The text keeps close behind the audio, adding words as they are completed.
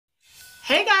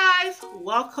Hey guys,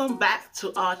 welcome back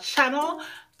to our channel.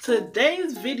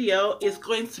 Today's video is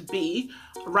going to be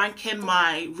ranking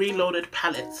my reloaded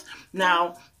palettes.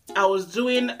 Now, I was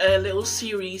doing a little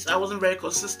series. I wasn't very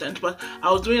consistent, but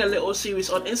I was doing a little series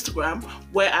on Instagram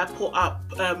where I put up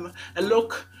a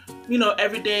look,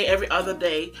 every day, every other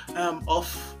day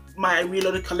of my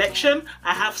reloaded collection.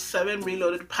 I have 7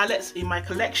 reloaded palettes in my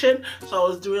collection, so I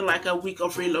was doing like a week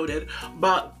of reloaded,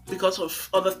 but because of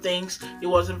other things it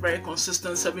wasn't very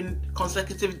consistent, 7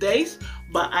 consecutive days,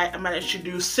 but I managed to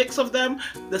do 6 of them.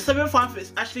 The 7th one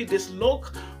is actually this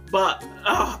look, but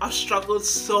I've struggled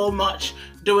so much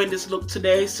doing this look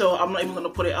today, so I'm not even going to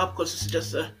put it up because it's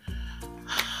just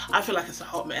I feel like it's a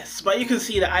hot mess. But you can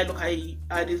see the eye look I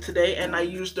did today, and I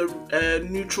used the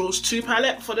Newtrals 2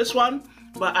 palette for this one.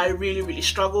 But I really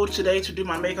struggled today to do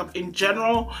my makeup in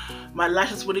general. My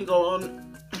lashes wouldn't go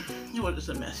on. It was just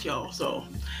a mess, y'all. So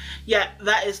yeah,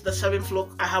 that is the 7th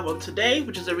look I have on today,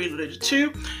 which is a reloaded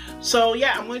 2. So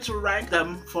yeah, I'm going to rank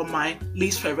them from my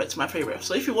least favorite to my favorite.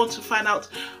 So if you want to find out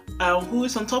who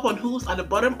is on top and who's at the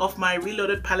bottom of my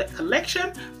reloaded palette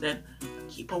collection, then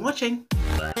keep on watching.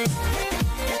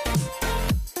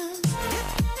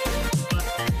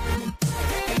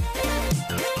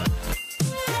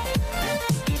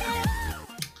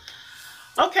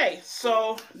 Okay,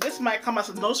 so this might come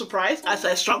as no surprise as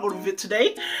I struggled with it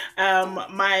today.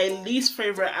 My least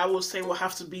favorite, I will say, will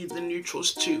have to be the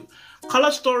Newtrals 2.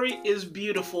 Color story is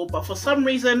beautiful, but for some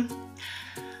reason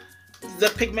the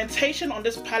pigmentation on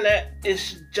this palette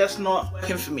is just not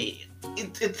working for me.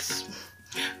 It's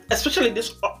especially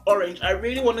this orange. I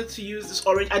really wanted to use this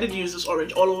orange. I did use this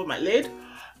orange all over my lid,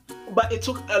 but it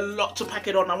took a lot to pack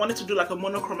it on. I wanted to do like a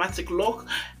monochromatic look,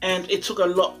 and it took a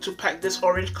lot to pack this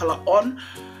orange color on.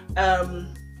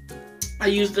 I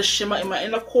used the shimmer in my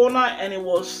inner corner, and it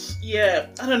was, yeah,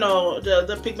 I don't know,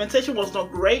 the pigmentation was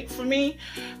not great for me.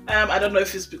 I don't know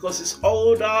if it's because it's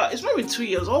older. It's not even 2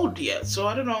 years old yet, so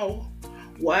I don't know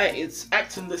why it's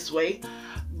acting this way.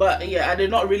 But yeah, I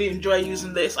did not really enjoy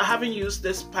using this. I haven't used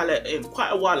this palette in quite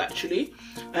a while actually,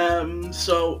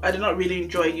 so I did not really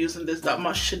enjoy using this that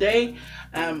much today.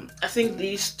 I think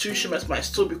these 2 shimmers might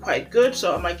still be quite good,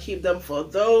 so I might keep them for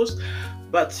those.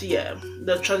 But yeah,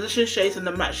 the transition shades and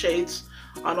the matte shades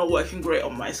are not working great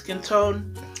on my skin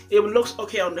tone. It looks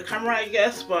okay on the camera, I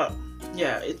guess, but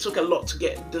yeah, it took a lot to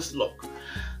get this look.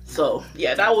 So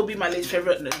yeah, that would be my least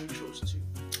favorite in the Newtrals 2.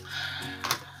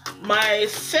 My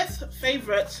 6th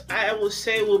favorite, I will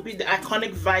say, will be the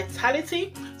iconic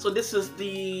Vitality. So this is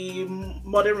the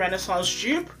Modern Renaissance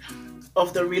dupe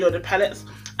of the reloaded palettes.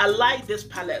 I like this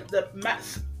palette. The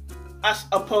mattes, as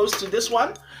opposed to this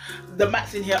one, the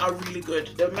mattes in here are really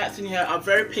good. The mattes in here are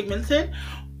very pigmented,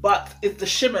 but it's the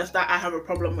shimmers that I have a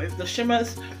problem with. The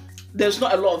shimmers, there's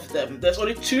not a lot of them. There's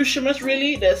only 2 shimmers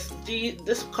really. There's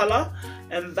this color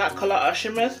and that color are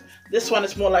shimmers. This one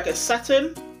is more like a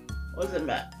satin. What is it,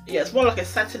 matte? Yeah, it's more like a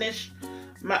satinish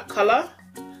matte color.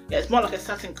 Yeah, it's more like a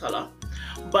satin color.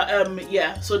 But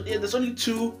yeah, so there's only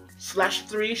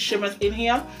 2/3 shimmers in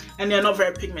here, and they're not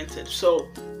very pigmented. So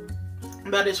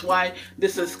that is why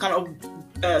this is kind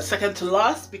of second to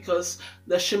last, because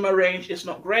the shimmer range is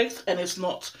not great and it's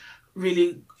not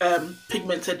really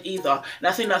pigmented either. And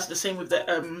I think that's the same with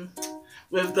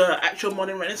the actual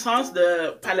Modern Renaissance.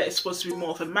 The palette is supposed to be more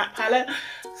of a matte palette,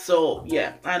 so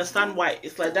yeah, I understand why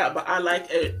it's like that, but I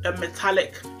like a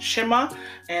metallic shimmer,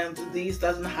 and these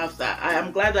doesn't have that. I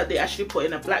am glad that they actually put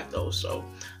in a black though, so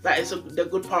that is the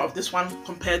good part of this one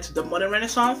compared to the Modern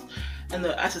Renaissance. And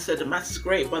as I said, the matte is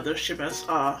great, but the shimmers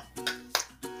are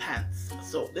pants.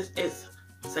 So this is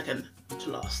second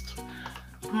to last.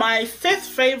 My 5th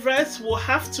favorite will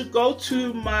have to go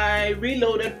to my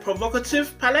reloaded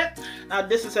Provocative Palette. Now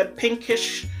this is a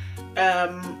pinkish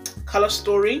color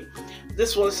story.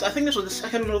 I think this was the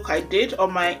 2nd look I did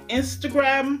on my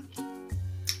Instagram,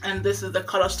 and this is the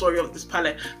color story of this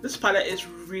palette. This palette is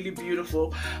really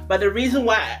beautiful, but the reason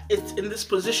why it's in this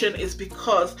position is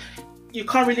because you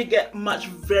can't really get much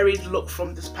varied look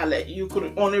from this palette. You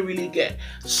could only really get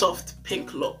soft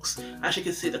pink looks. As you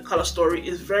can see, the color story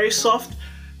is very soft,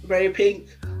 very pink.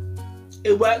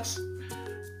 It works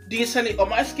decently on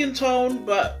my skin tone,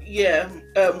 but yeah,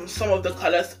 some of the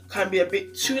colors can be a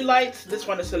bit too light. This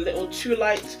one is a little too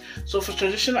light. So for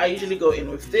transition, I usually go in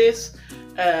with this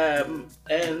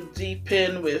and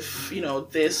deepen with,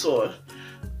 this or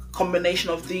combination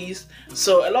of these.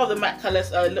 So a lot of the matte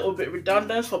colors are a little bit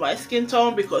redundant for my skin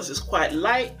tone because it's quite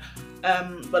light,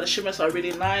 but the shimmers are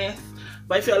really nice.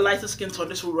 But if you're a lighter skin tone,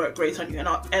 this will work great on you,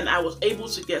 and I was able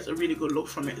to get a really good look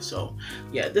from it. So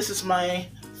yeah, this is my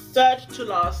 3rd to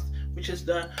last, which is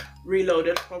the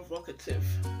reloaded Provocative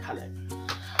Palette.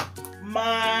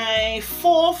 My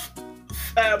fourth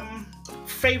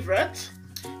favorite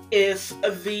is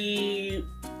the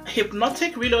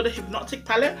Reloaded Hypnotic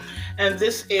Palette, and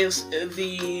this is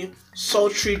the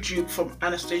Sultry dupe from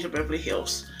Anastasia Beverly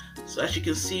Hills. So as you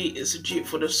can see, it's a dupe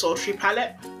for the Sultry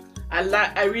palette.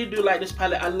 I really do like this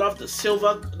palette. I love the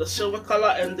silver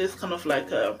color, and this kind of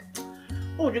like a,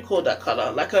 what would you call that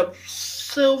color? Like a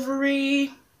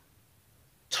silvery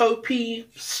taupey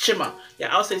shimmer. Yeah,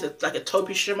 I'll say it's like a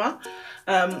taupey shimmer.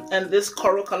 And this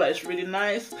coral color is really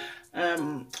nice.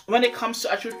 When it comes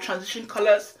to actual transition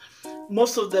colors,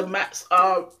 most of the mattes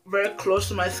are very close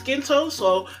to my skin tone,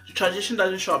 so the transition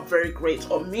doesn't show up very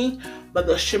great on me, but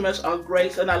the shimmers are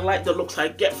great, and I like the looks I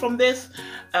get from this.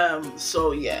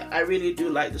 So yeah, I really do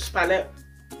like this palette,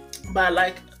 but I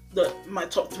like my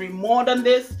top 3 more than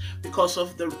this because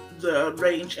of the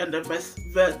range and the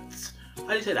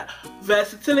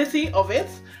versatility of it.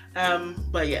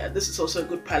 But yeah, this is also a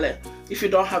good palette. If you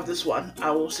don't have this one,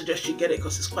 I will suggest you get it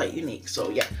because it's quite unique. So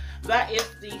yeah, that is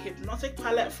the Hypnotic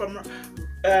Palette from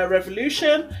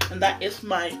Revolution, and that is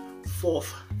my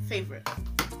 4th favorite.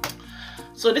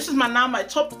 So this is my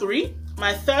top 3.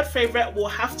 My 3rd favorite will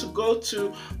have to go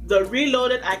to the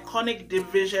Reloaded Iconic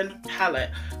Division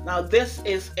palette. Now this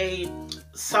is a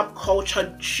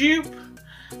subculture dupe.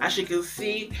 As you can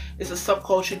see, it's a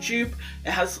subculture dupe.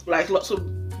 It has like lots of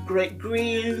great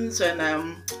greens and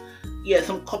yeah,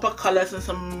 some copper colors and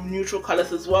some neutral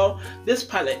colors as well. This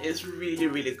palette is really,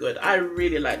 really good. I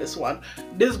really like this one.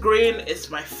 This green is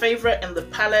my favorite in the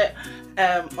palette.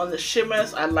 On the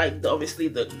shimmers, I like obviously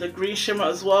the green shimmer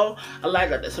as well. I like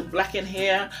that there's a black in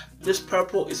here. This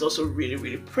purple is also really,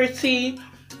 really pretty.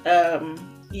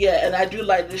 Yeah, and I do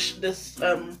like this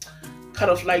kind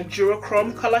of like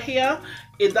duochrome color here.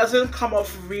 It doesn't come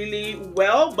off really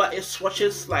well, but it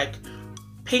swatches like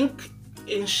pink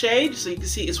in shade, so you can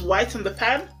see it's white in the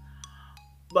pan,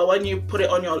 but when you put it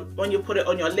on your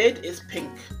lid, it's pink.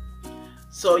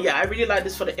 So yeah, I really like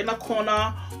this for the inner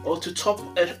corner or to top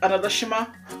another shimmer.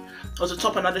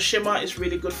 It's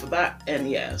really good for that. And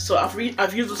yeah, so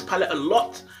I've used this palette a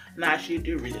lot, and I actually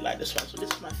do really like this one. So this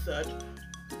is my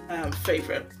 3rd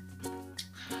favorite.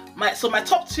 My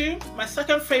top 2, my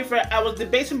 2nd favorite, I was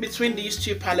debating between these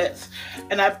 2 palettes,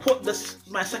 and I put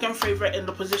my 2nd favorite in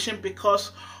the position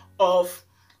because of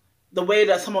the way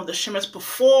that some of the shimmers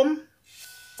perform.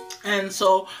 And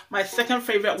so my 2nd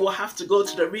favorite will have to go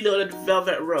to the Reloaded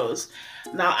Velvet Rose.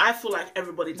 Now I feel like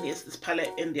everybody needs this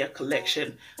palette in their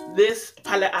collection. This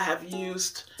palette I have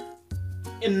used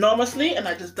enormously, and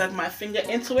I just dug my finger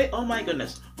into it. Oh my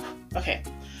goodness. Okay.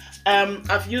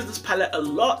 I've used this palette a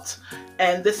lot,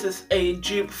 and this is a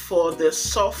dupe for the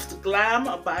Soft Glam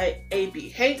by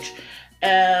ABH.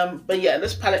 But yeah,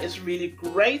 this palette is really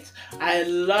great. I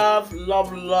love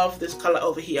this color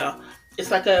over here.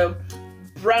 It's like a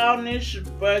brownish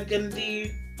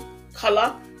burgundy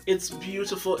color. It's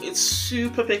beautiful. It's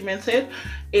super pigmented.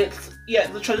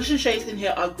 The transition shades in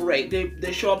here are great.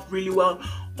 They show up really well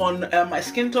on my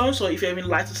skin tone. So if you have any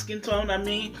lighter skin tone than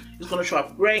me, it's gonna show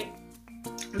up great.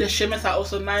 The shimmers are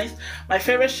also nice. My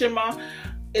favorite shimmer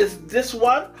is this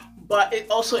one, but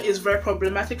it also is very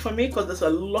problematic for me because there's a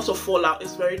lot of fallout.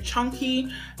 It's very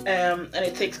chunky, and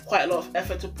it takes quite a lot of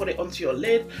effort to put it onto your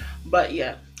lid. But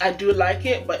yeah, I do like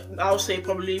it, but I'll say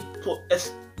probably put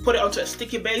it onto a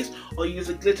sticky base, or use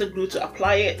a glitter glue to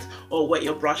apply it, or wet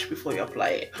your brush before you apply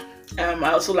it.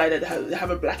 I also like that they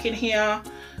have a black in here.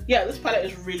 Yeah, this palette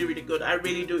is really, really good. I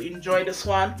really do enjoy this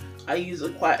one. I use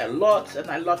it quite a lot,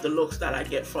 and I love the looks that I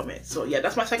get from it. So yeah,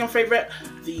 that's my 2nd favorite,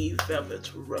 the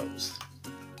Velvet Rose.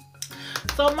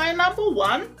 So my number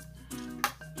 1,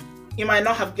 you might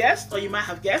not have guessed, or you might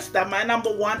have guessed that my number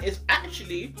 1 is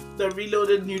actually the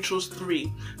Reloaded Newtrals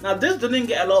 3. Now this didn't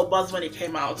get a lot of buzz when it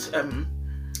came out.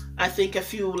 I think a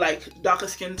few like darker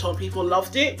skin tone people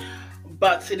loved it,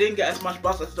 but it didn't get as much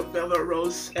buzz as the Velvet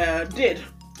Rose did.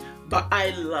 But I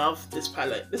love this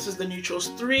palette. This is the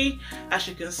Newtrals 3. As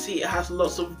you can see, it has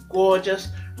lots of gorgeous,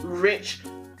 rich,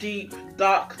 deep,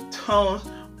 dark tones.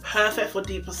 Perfect for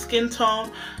deeper skin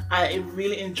tone. I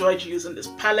really enjoyed using this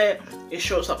palette. It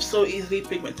shows up so easily.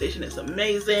 Pigmentation is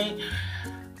amazing.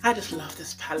 I just love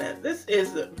this palette. This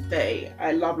is L.V.E.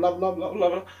 I love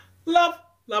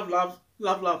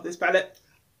this palette.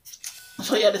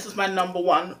 So yeah, this is my number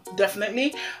 1,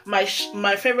 definitely. My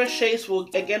favorite shades will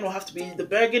have to be the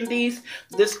burgundies.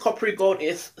 This coppery gold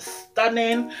is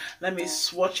stunning. Let me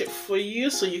swatch it for you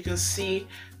so you can see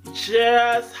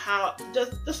just how,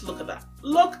 just look at that.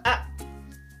 Look at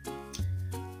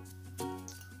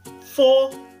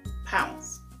 £4.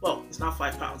 Well, it's not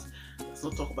 £5. Let's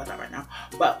not talk about that right now.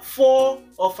 But £4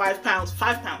 or £5.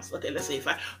 £5. Okay, let's say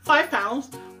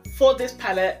 £5. for this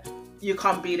palette, you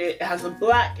can't beat it. It has a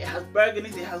black, it has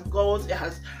burgundies, it has golds, it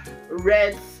has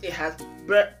reds, it has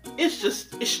it's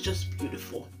just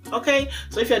beautiful. Okay,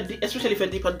 so if you're especially if you're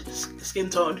deeper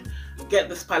skin toned, get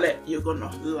this palette, you're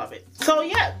gonna love it. So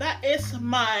yeah, that is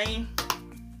my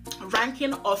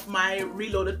ranking of my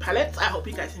reloaded palettes. I hope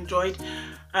you guys enjoyed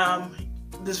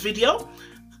this video.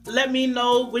 Let me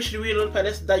know which reloaded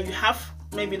palettes that you have.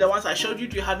 Maybe the ones I showed you,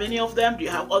 do you have any of them? Do you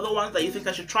have other ones that you think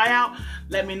I should try out?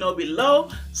 Let me know below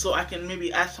so I can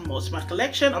maybe add some more to my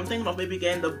collection. I'm thinking of maybe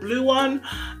getting the blue one,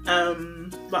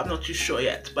 but I'm not too sure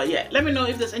yet. But yeah, let me know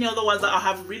if there's any other ones that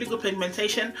have really good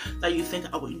pigmentation that you think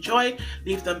I will enjoy.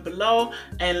 Leave them below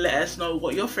and let us know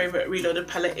what your favorite reloaded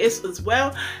palette is as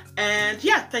well. And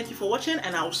yeah, thank you for watching,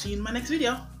 and I will see you in my next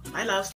video. Bye, loves.